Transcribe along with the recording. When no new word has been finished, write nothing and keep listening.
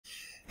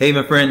Hey,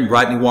 my friend,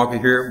 Rodney Walker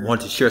here. Want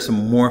to share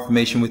some more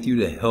information with you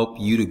to help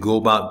you to go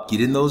about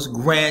getting those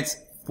grants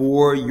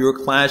for your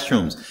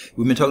classrooms.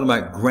 We've been talking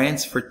about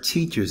grants for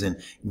teachers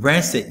and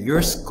grants that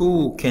your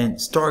school can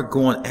start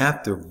going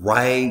after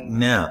right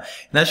now.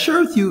 And I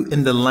shared with you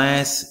in the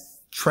last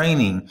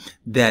training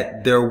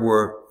that there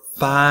were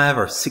 5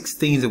 or 6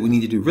 things that we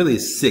need to do. Really,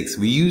 it's 6.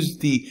 We used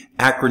the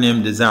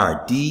acronym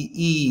DESIRE,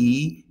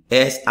 DESIRE.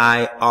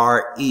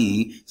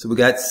 So we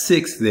got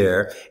 6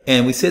 there.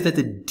 And we said that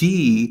the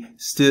D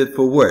stood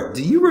for what?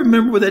 Do you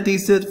remember what that D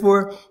stood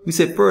for? We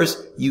said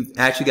first, you've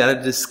actually got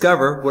to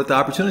discover what the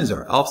opportunities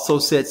are. Also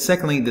said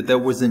secondly that there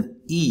was an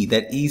E.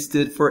 That E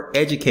stood for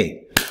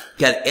educate. You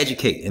got to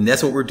educate. And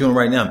that's what we're doing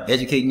right now. I'm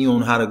educating you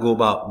on how to go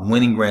about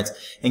winning grants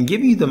and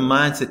giving you the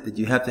mindset that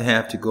you have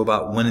to go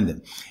about winning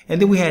them.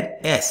 And then we had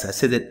S. I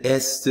said that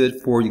S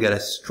stood for you got to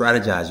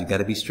strategize. You got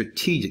to be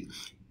strategic.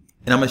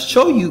 And I'm going to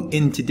show you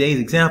in today's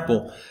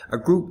example a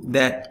group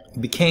that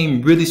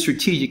became really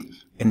strategic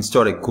and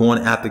started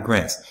going after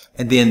grants.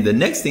 And then the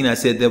next thing I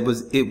said that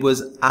it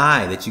was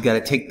I, that you got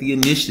to take the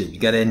initiative. You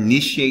got to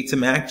initiate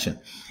some action.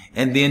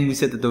 And then we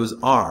said that there was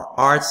R.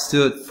 R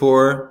stood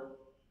for,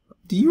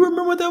 do you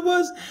remember what that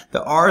was?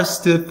 The R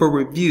stood for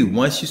review.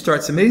 Once you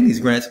start submitting these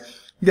grants,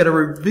 you got to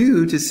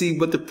review to see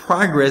what the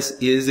progress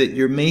is that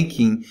you're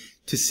making,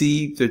 to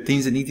see if there are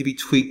things that need to be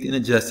tweaked and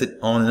adjusted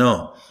on and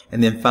on.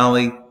 And then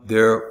finally,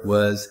 there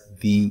was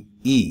the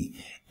E.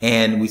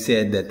 And we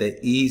said that the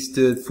E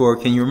stood for,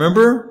 can you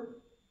remember?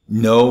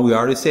 No, we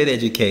already said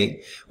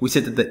educate. We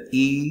said that the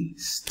E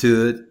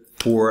stood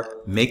for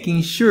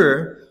making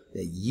sure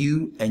that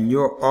you and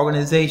your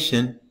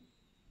organization,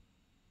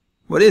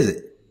 what is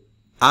it?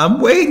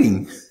 I'm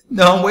waiting.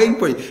 No, I'm waiting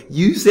for you.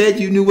 You said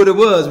you knew what it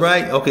was,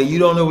 right? Okay, you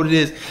don't know what it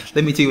is.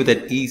 Let me tell you what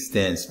that E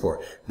stands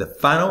for. The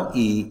final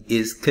E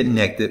is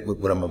connected with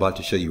what I'm about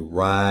to show you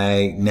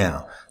right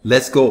now.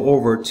 Let's go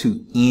over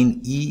to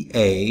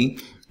NEA.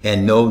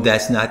 And no,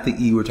 that's not the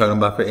E we're talking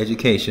about for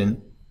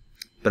education.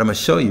 But I'm going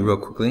to show you real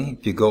quickly.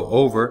 If you go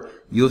over,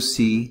 you'll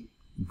see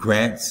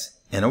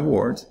grants and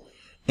awards.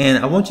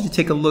 And I want you to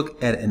take a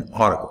look at an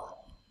article.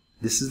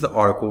 This is the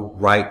article,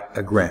 Write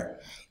a Grant.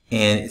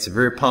 And it's a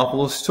very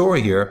powerful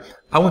story here.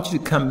 I want you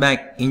to come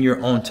back in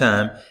your own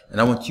time, and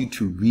I want you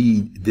to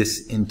read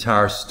this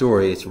entire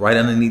story. It's right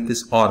underneath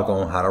this article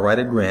on how to write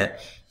a grant.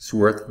 It's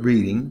worth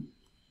reading.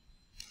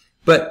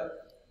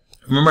 But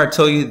remember I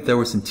told you that there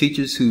were some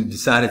teachers who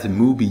decided to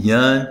move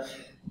beyond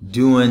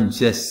doing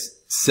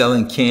just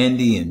selling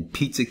candy and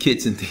pizza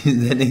kits and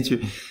things of that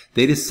nature.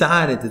 They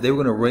decided that they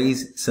were going to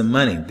raise some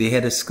money. They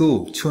had a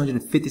school,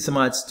 250 some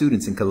odd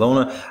students in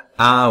Kelowna,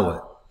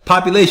 Iowa.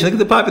 Population, look at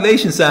the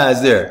population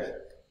size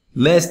there.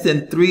 Less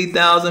than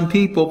 3,000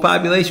 people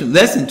population.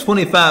 Less than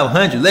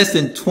 2,500. Less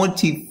than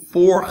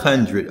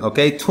 2,400.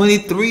 Okay.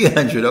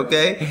 2,300.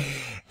 Okay.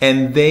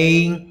 And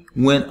they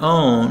went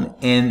on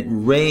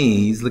and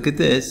raised, look at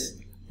this.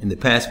 In the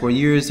past 4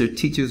 years, their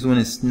teachers went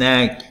and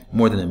snagged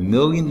more than $1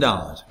 million.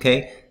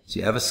 Okay. So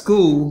you have a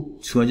school,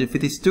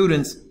 250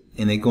 students,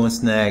 and they go and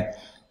snag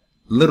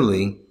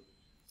literally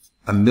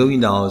 $1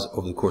 million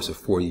over the course of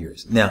 4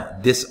 years. Now,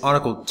 this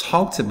article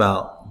talks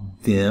about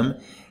them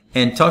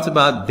and talks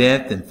about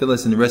Beth and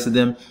Phyllis and the rest of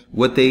them,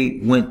 what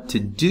they went to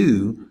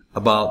do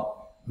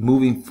about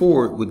moving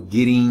forward with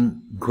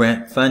getting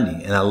grant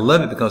funding. And I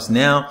love it because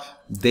now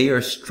they are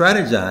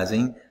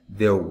strategizing,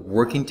 they're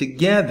working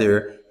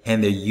together,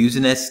 and they're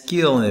using that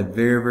skill in a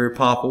very, very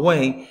powerful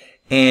way.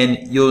 And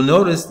you'll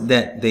notice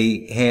that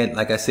they had,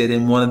 like I said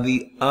in one of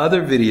the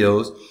other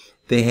videos,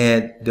 they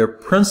had their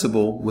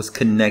principal was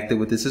connected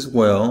with this as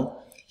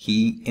well.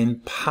 He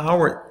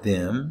empowered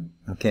them.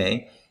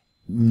 Okay.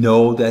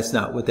 No, that's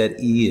not what that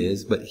E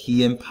is, but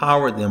he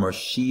empowered them, or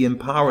she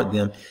empowered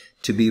them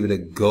to be able to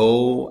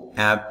go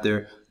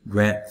after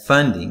grant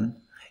funding.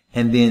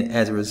 And then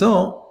as a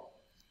result,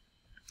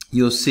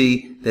 you'll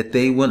see that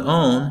they went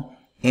on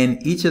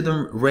and each of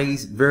them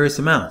raised various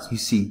amounts. You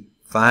see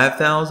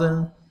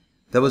 5,000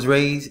 that was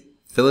raised.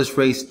 Phyllis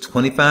raised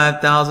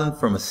 25,000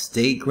 from a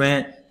state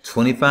grant.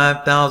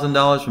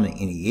 $25,000 from the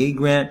NEA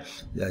grant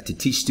to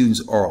teach students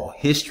oral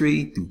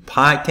history through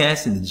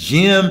podcasts in the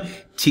gym.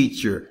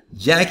 Teacher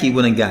Jackie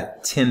went and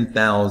got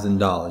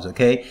 $10,000.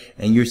 Okay.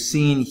 And you're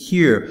seeing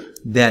here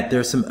that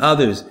there's some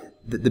others.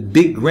 The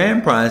big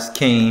grand prize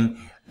came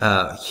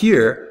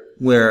here,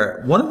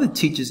 where one of the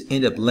teachers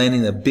ended up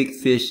landing a big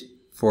fish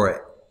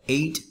for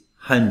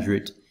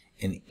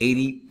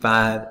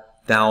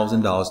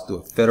 $885,000 through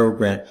a federal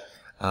grant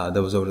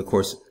that was over the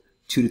course of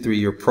 2 to 3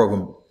 year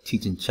program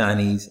teaching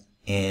Chinese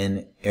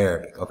and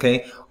Arabic.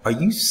 Okay. Are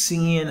you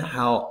seeing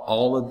how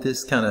all of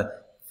this kind of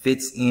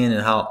fits in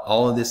and how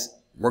all of this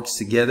works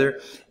together?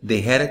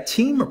 They had a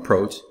team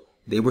approach.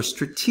 They were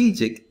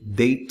strategic.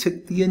 They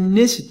took the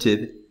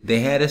initiative.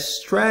 They had a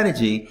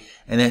strategy,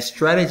 and that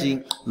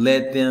strategy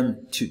led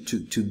them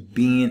to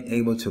being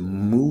able to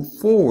move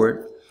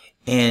forward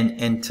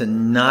and to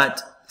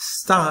not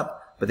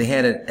stop, but they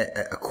had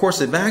a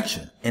course of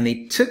action, and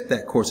they took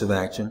that course of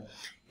action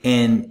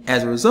And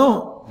as a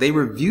result, they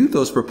reviewed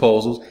those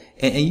proposals,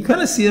 and you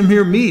kind of see them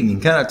here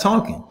meeting, kind of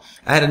talking.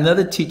 I had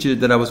another teacher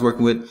that I was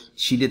working with.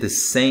 She did the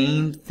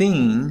same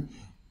thing.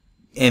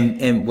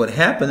 And what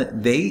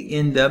happened, they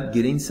end up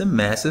getting some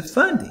massive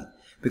funding,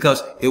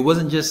 because it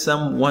wasn't just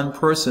some one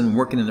person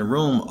working in the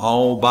room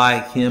all by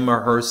him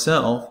or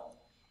herself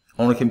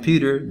on a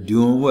computer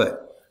doing what?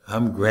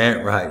 I'm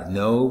grant writing.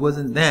 No, it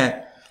wasn't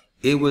that.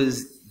 It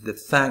was the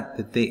fact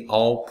that they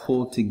all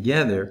pulled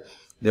together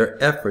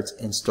their efforts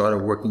and started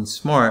working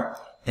smart.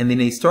 And then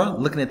they started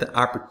looking at the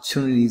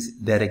opportunities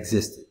that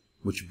existed,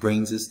 which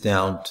brings us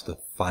down to the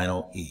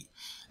final E.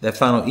 That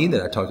final E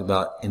that I talked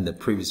about in the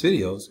previous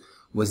videos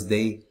was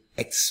they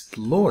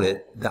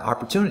exploited the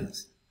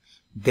opportunities.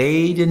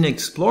 They didn't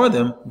explore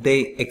them,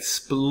 they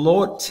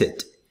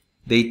exploited.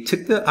 They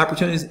took the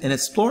opportunities and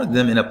explored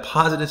them in a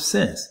positive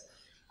sense.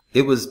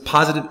 It was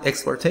positive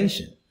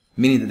exploitation,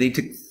 meaning that they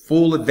took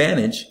full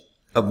advantage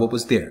of what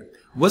was there.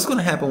 What's going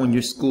to happen when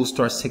your school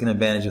starts taking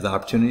advantage of the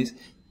opportunities?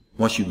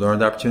 Once you learn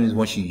the opportunities,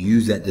 once you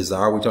use that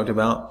desire we talked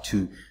about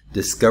to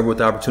discover what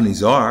the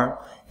opportunities are,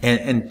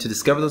 and to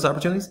discover those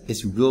opportunities,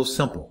 it's real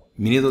simple.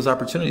 Many of those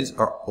opportunities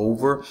are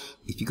over.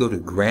 If you go to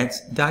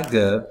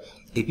grants.gov,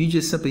 if you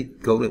just simply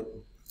go to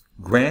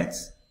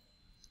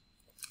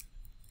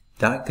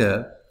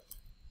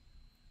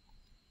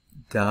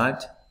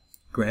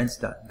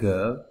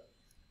grants.gov,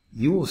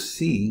 you will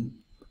see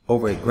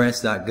over at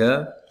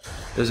grants.gov,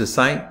 there's a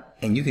site,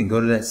 and you can go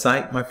to that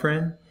site, my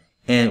friend.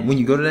 And when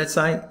you go to that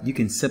site, you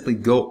can simply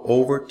go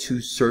over to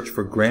search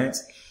for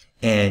grants,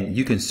 and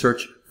you can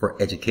search for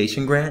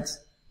education grants.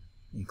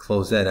 And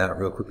close that out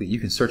real quickly. You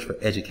can search for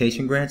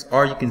education grants,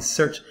 or you can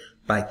search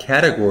by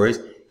categories.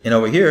 And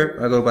over here,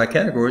 I go by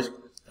categories,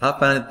 I'll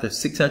find that there's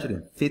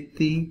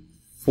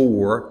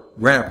 654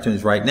 grant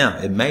opportunities right now.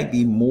 It might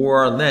be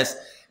more or less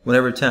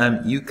whenever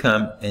time you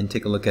come and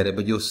take a look at it,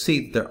 but you'll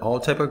see that there are all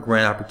type of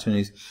grant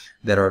opportunities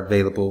that are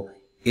available.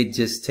 It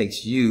just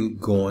takes you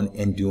going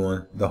and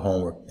doing the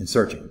homework and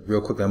searching.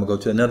 Real quickly, I'm going to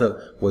go to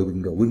another way we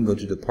can go. We can go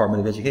to the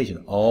Department of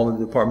Education, all of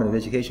the Department of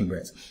Education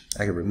grants.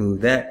 I can remove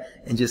that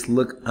and just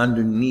look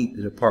underneath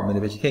the Department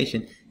of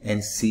Education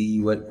and see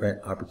what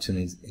grant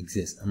opportunities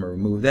exist. I'm going to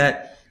remove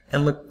that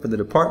and look for the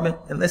department,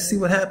 and let's see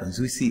what happens.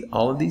 We see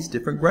all of these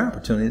different grant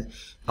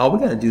opportunities. All we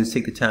got to do is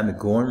take the time to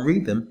go and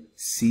read them,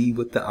 see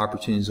what the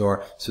opportunities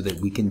are, so that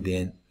we can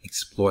then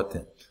exploit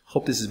them.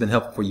 Hope this has been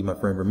helpful for you, my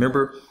friend.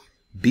 Remember,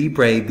 be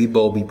brave, be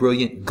bold, be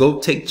brilliant. Go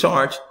take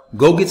charge.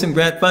 Go get some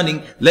grant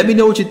funding. Let me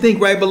know what you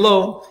think right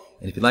below.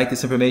 And if you like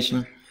this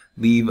information,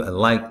 leave a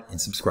like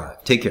and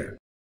subscribe. Take care.